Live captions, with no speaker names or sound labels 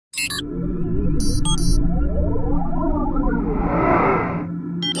You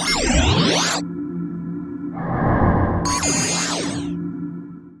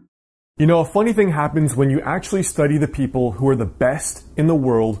know, a funny thing happens when you actually study the people who are the best in the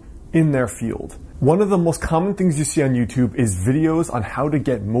world in their field. One of the most common things you see on YouTube is videos on how to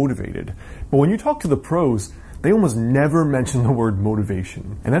get motivated. But when you talk to the pros, they almost never mention the word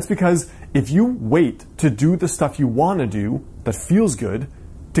motivation. And that's because if you wait to do the stuff you want to do that feels good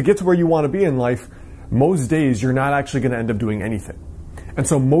to get to where you want to be in life, most days you're not actually going to end up doing anything. And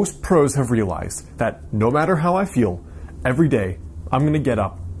so most pros have realized that no matter how I feel, every day I'm going to get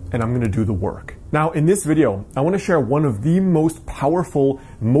up and I'm going to do the work. Now, in this video, I want to share one of the most powerful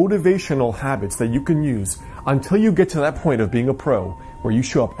motivational habits that you can use until you get to that point of being a pro, where you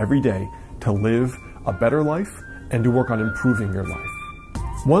show up every day to live a better life and to work on improving your life.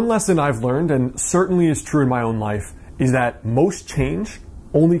 One lesson I've learned, and certainly is true in my own life, is that most change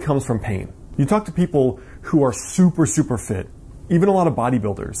only comes from pain. You talk to people who are super fit, even a lot of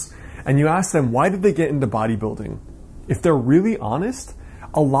bodybuilders, and you ask them why did they get into bodybuilding. If they're really honest,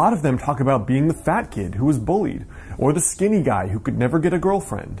 a lot of them talk about being the fat kid who was bullied, or the skinny guy who could never get a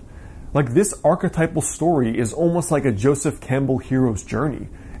girlfriend. Like, this archetypal story is almost like a Joseph Campbell hero's journey.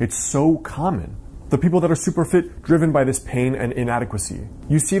 It's so common. The people that are super fit, driven by this pain and inadequacy.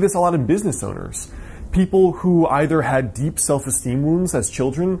 You see this a lot in business owners. People who either had deep self-esteem wounds as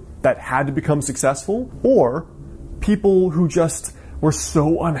children that had to become successful, or people who just were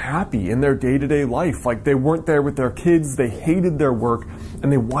so unhappy in their day-to-day life. Like, they weren't there with their kids, they hated their work,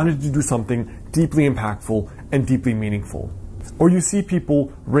 and they wanted to do something deeply impactful and deeply meaningful. Or you see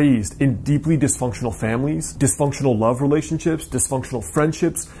people raised in deeply dysfunctional families, dysfunctional love relationships, dysfunctional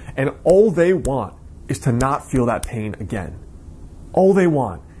friendships, and all they want is to not feel that pain again. All they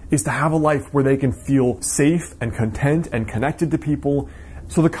want is to have a life where they can feel safe and content and connected to people.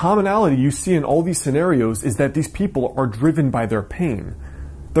 So the commonality you see in all these scenarios is that these people are driven by their pain.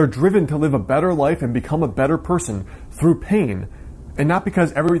 They're driven to live a better life and become a better person through pain, and not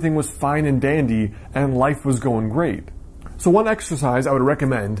because everything was fine and dandy and life was going great. So one exercise I would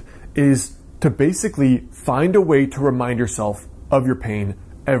recommend is to basically find a way to remind yourself of your pain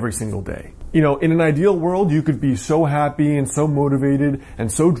every single day. You know, in an ideal world, you could be so happy and so motivated and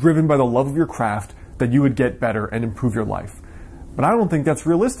so driven by the love of your craft that you would get better and improve your life. But I don't think that's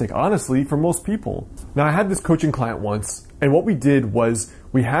realistic, honestly, for most people. Now, I had this coaching client once, and what we did was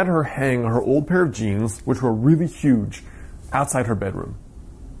we had her hang her old pair of jeans, which were really huge, outside her bedroom.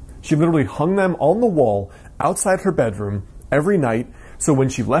 She literally hung them on the wall outside her bedroom every night, so when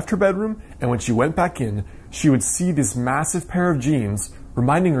she left her bedroom and when she went back in, she would see this massive pair of jeans,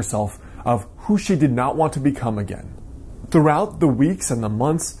 reminding herself of who she did not want to become again. Throughout the weeks and the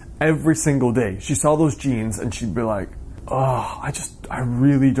months, every single day, she saw those jeans and she'd be like, oh, I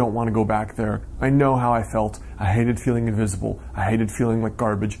really don't want to go back there. I know how I felt. I hated feeling invisible. I hated feeling like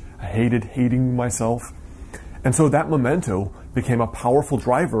garbage. I hated hating myself. And so that memento became a powerful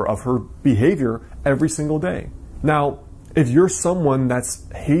driver of her behavior every single day. Now, if you're someone that's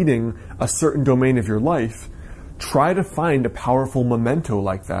hating a certain domain of your life, try to find a powerful memento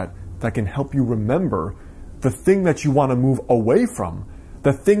like that can help you remember the thing that you want to move away from,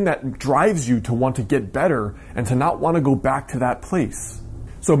 the thing that drives you to want to get better and to not want to go back to that place.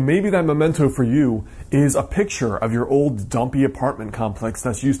 So maybe that memento for you is a picture of your old dumpy apartment complex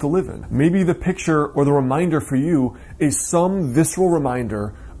that's used to live in. Maybe the picture or the reminder for you is some visceral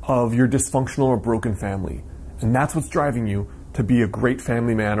reminder of your dysfunctional or broken family. And that's what's driving you to be a great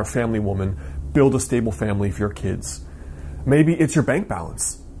family man or family woman, build a stable family for your kids. Maybe it's your bank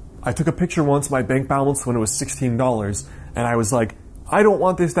balance. I took a picture once of my bank balance when it was $16, and I was like, I don't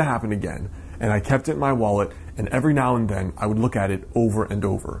want this to happen again. And I kept it in my wallet, and every now and then I would look at it over and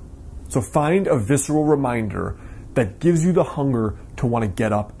over. So find a visceral reminder that gives you the hunger to want to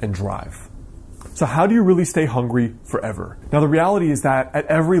get up and drive. So how do you really stay hungry forever? Now, the reality is that at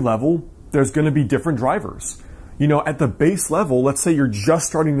every level, there's going to be different drivers. You know, at the base level, let's say you're just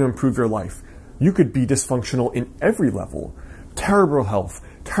starting to improve your life. You could be dysfunctional in every level. Terrible health,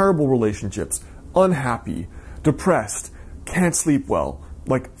 terrible relationships, unhappy, depressed, can't sleep well,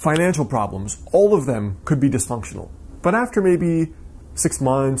 like financial problems, all of them could be dysfunctional. But after maybe 6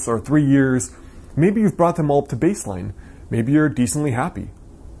 months or 3 years, maybe you've brought them all up to baseline. Maybe you're decently happy.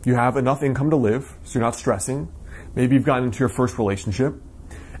 You have enough income to live, so you're not stressing. Maybe you've gotten into your first relationship.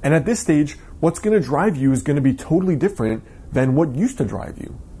 And at this stage, what's going to drive you is going to be totally different than what used to drive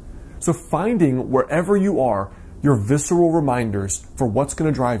you. So finding wherever you are your visceral reminders for what's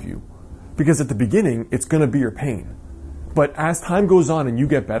going to drive you. Because at the beginning, it's going to be your pain. But as time goes on and you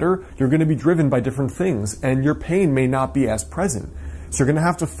get better, you're going to be driven by different things, and your pain may not be as present. So you're going to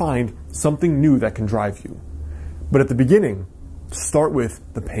have to find something new that can drive you. But at the beginning, start with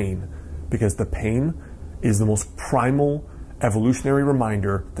the pain, because the pain is the most primal evolutionary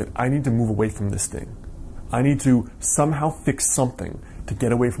reminder that I need to move away from this thing. I need to somehow fix something to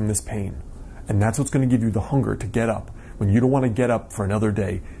get away from this pain. And that's what's going to give you the hunger to get up when you don't want to get up for another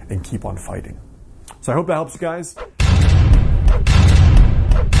day and keep on fighting. So I hope that helps you guys.